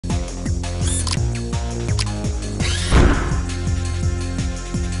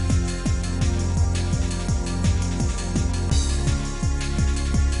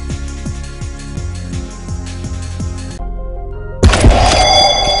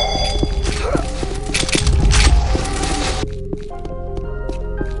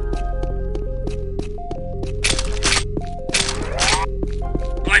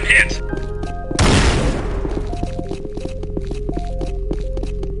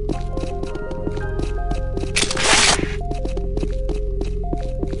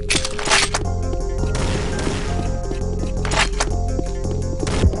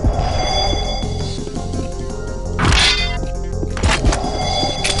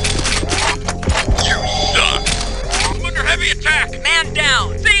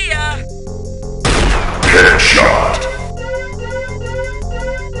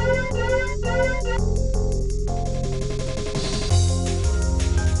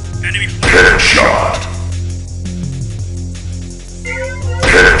Enemy flag. Headshot.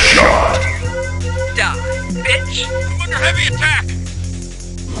 Headshot. Die, bitch. I'm under heavy attack.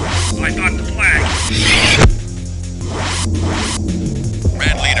 I got the flag.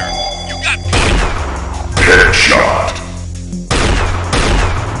 Red leader, you got point. Headshot.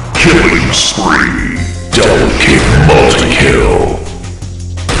 Killing spree. Double kick, multi-kill.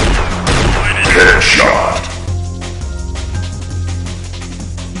 Headshot.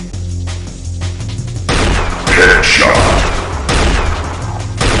 Headshot.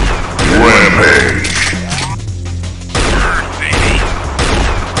 Rampage. Burn, baby.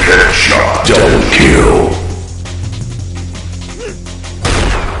 Headshot. Double kill.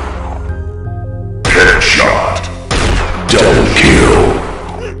 Headshot. Double kill.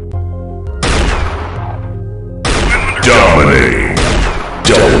 Dominating.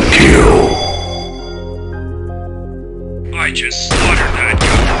 Double kill. I just slaughtered that guy.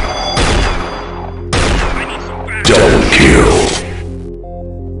 I need some backup. Double kill.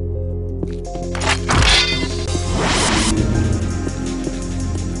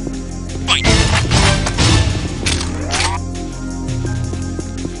 Fight.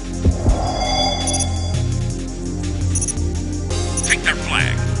 Take their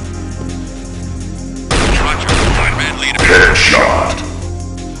flag. Roger, my man leader. Headshot.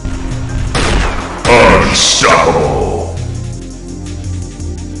 Unstoppable.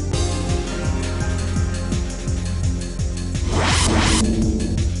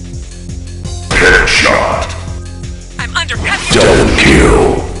 Headshot. I'm under heavy. Double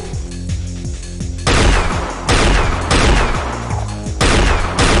kill.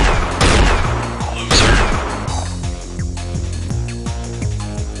 Loser.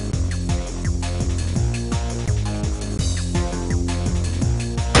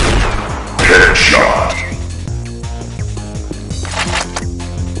 Headshot.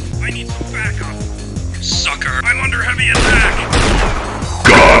 I need some backup. Sucker. I'm under heavy attack.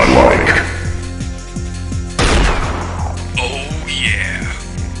 Godlike. Oh yeah.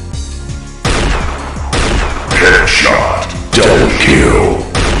 Headshot. Double kill.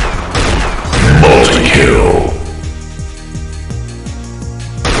 Multi-kill.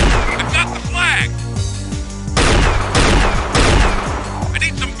 I've got the flag. I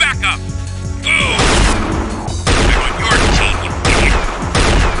need some backup. Oh. I'm on your team, you idiot.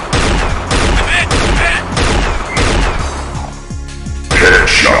 I'm hit.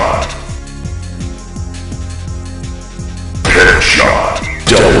 Headshot. Headshot.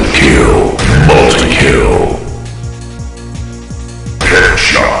 Double kill. Multi-kill.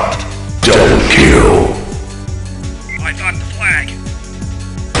 Headshot. Double kill. I got the flag.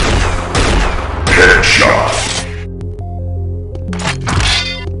 Headshot.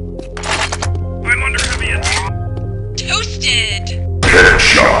 I'm under heavy attack. Toasted.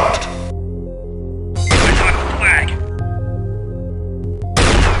 Headshot. I got the flag.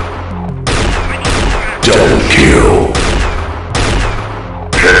 I need the flag. Double kill.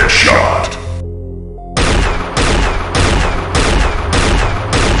 Headshot.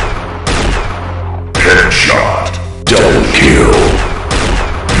 Headshot. Double kill.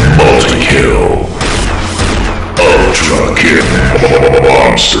 Multi-kill. Ultra kill.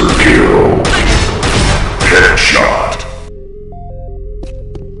 Monster kill. Headshot.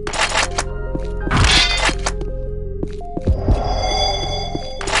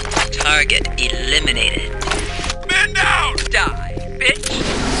 Target eliminated. Man down! Die, bitch.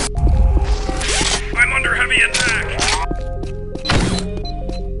 I'm under heavy attack.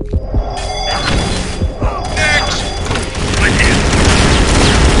 Next! I hit.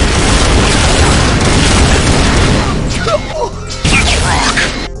 Let's rock!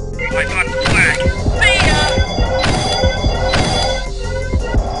 I got the flag. See ya.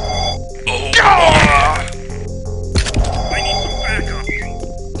 Oh, yeah. I need some backup.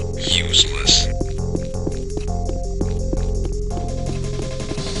 Useless.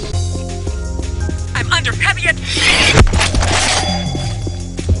 I'm under heavy attack.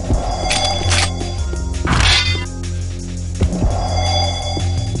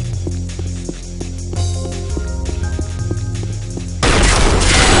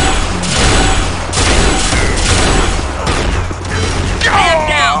 Stand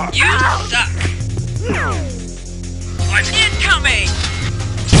down. You suck. I'm Incoming.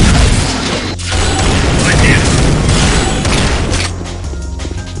 I did.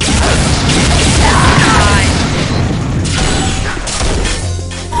 Die.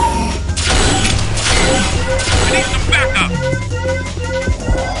 I need some backup.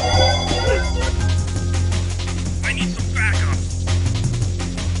 I need some backup.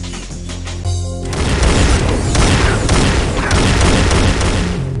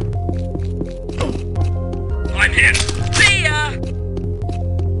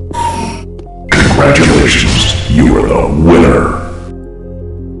 Congratulations, you are the winner.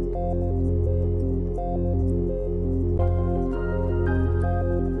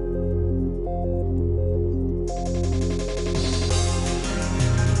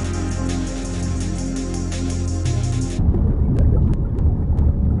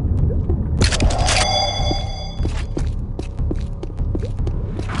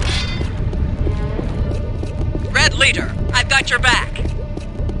 Red Leader, I've got your back.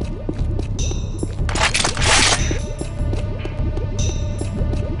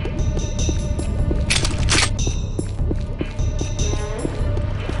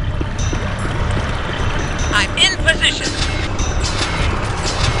 I'm in position.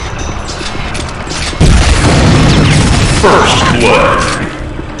 First blood.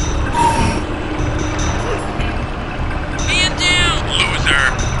 Man down. Loser.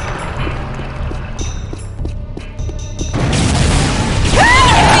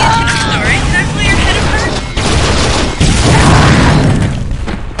 Sorry, did I pull your head apart?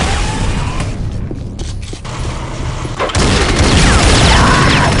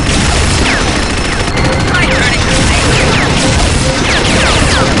 My turning to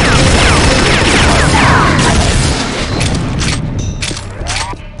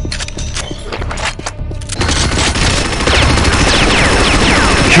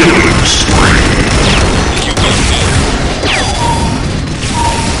Killing spree. You go for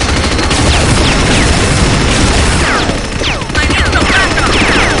I need some backup.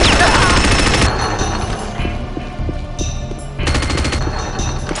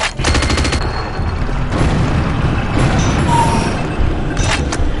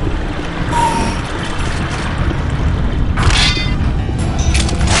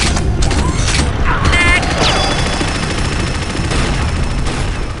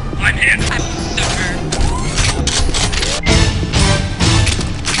 I'm hit. I'm super.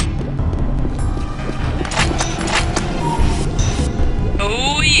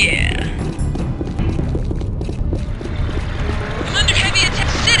 Oh yeah. I'm under heavy attack.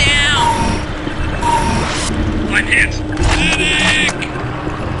 Sit down. I'm hit. Medic!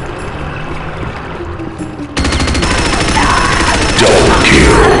 Double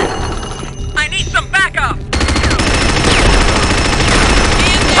kill. I need some backup.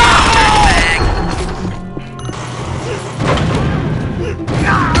 Man down, bag.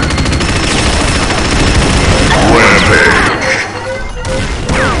 Rampage.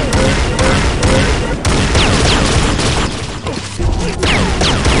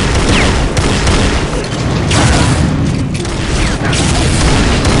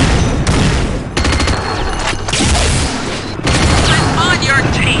 I'm on your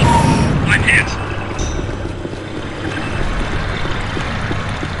team. I'm hit.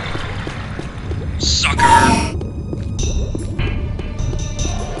 Sucker.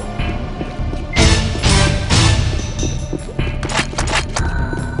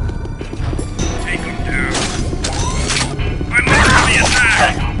 Take him down. I'm under the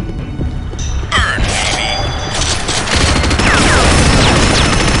attack. Burn, baby.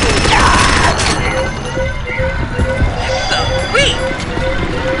 Sweet.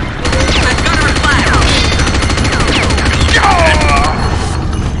 I've got a reply.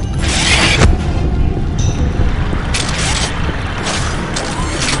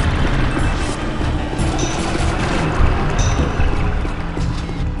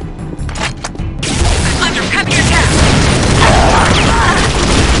 I'm under heavy attack.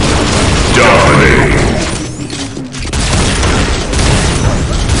 Dominating.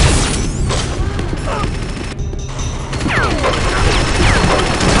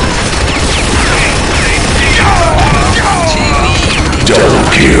 Double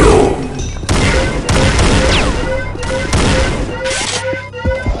kill.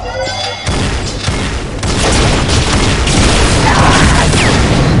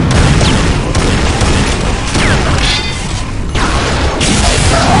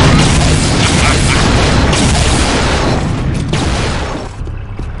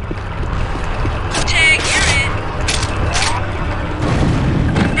 Tag, you're in.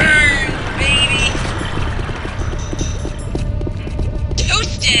 Burn, baby.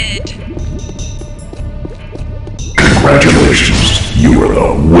 Toasted. Congratulations, you are the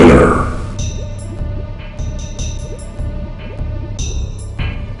winner.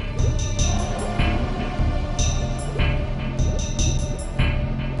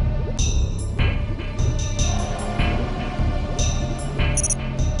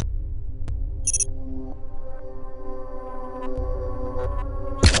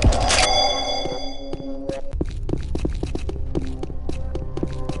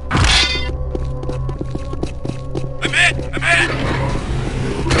 I'm hit. I'm hit.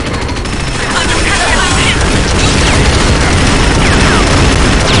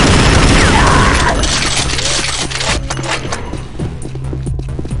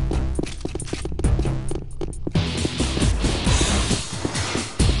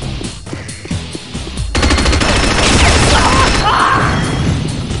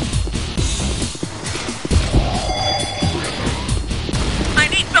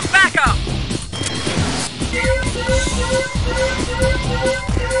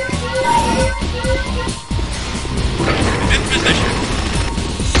 position.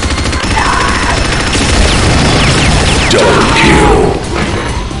 Double kill.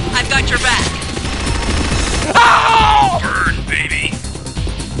 I've got your back. Burn, baby.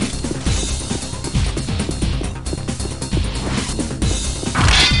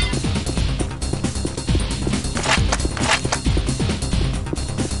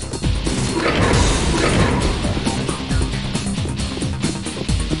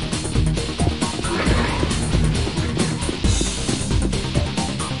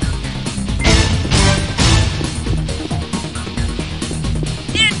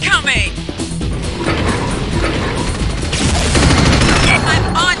 Incoming!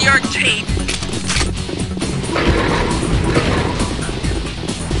 I'm on your team.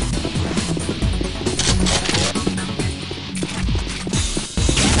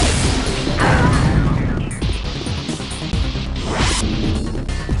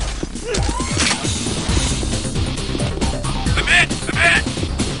 I'm in!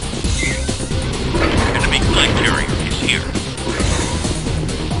 Enemy flag carrier is here.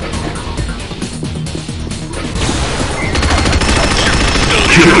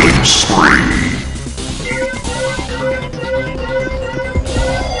 Killing spree.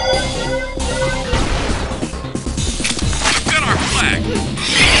 We've got our flag.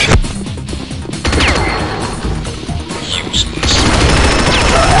 Useless.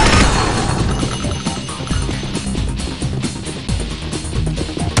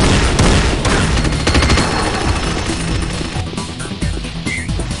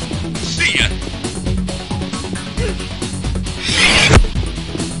 See ya.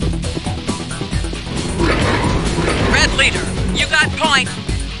 Red leader, you got point.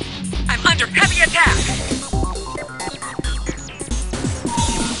 I'm under heavy attack.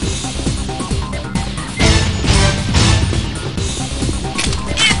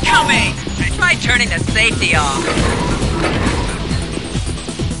 Incoming! Try turning the safety off.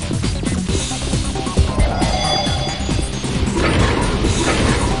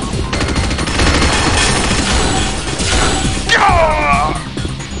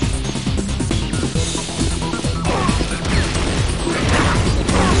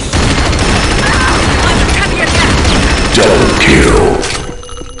 Under heavy attack. Double kill.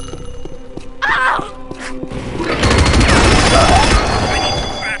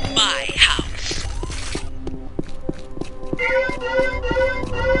 My house.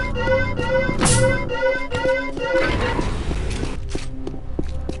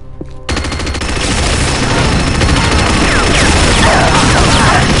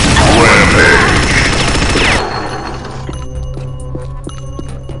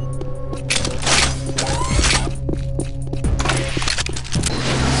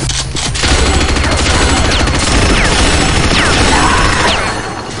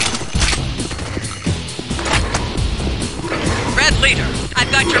 Red leader,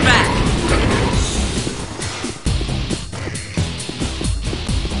 I've got your back.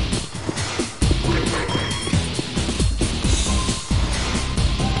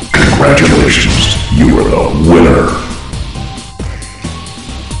 Congratulations, you are the winner.